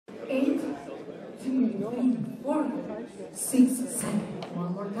2, 3, 4, 6, 7.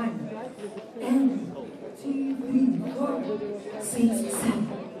 One more time. And 2, 3, 4, 6, 7.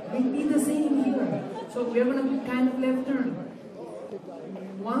 Repeat the same here. So we are going to do kind of left turn.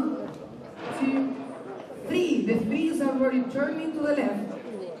 1, 2, 3. The 3 is already turning to the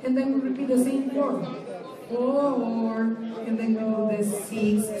left. And then we repeat the same 4. 4. And then we do the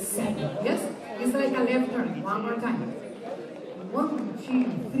 6, 7. Yes? It's like a left turn. One more time. 1,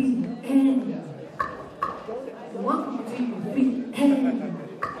 2, 3, and 1, 2, 3, and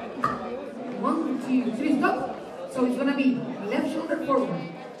 1, 2, 3, stop. So it's gonna be left shoulder forward.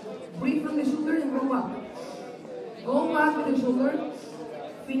 Breathe from the shoulder and go up. Go back with the shoulder.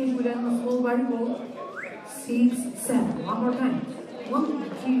 Finish with a small variable. 6, 7. One more time. 1,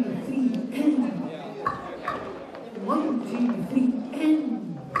 2, 3, and 1, 2, 3,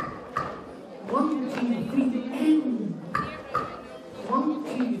 and 1, 2, 3, and 1,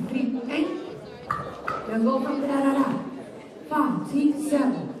 2, 3, and then go from da-da-da. 5, 6,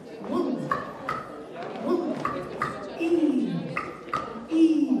 7. 1, 1, E, E,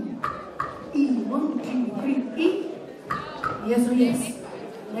 E. 1, 2, 3, E. Yes or yes?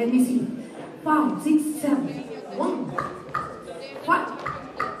 Let me see. 5, 6, 7. 1, 5,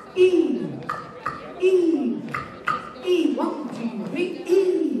 E, E, E. 1, 2, 3, E.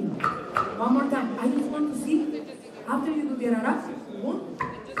 One more time. I just want to see after you do the da-da-da. 1,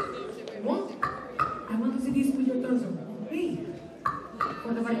 1. I want to see this with your torso. 3.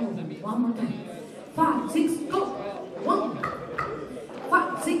 For the variable. One more time. 5, 6, go. 1,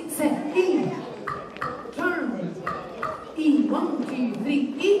 5, 6, 7, E. Turn. E. 1, 2,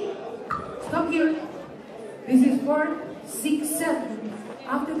 3, E. Stop here. This is for 6, 7.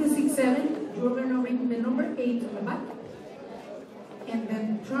 After the 6, 7, you're going to read the number 8 on the back. And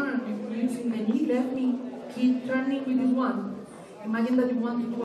then turn using the knee, left knee. Keep turning with this one. Imagine that you want to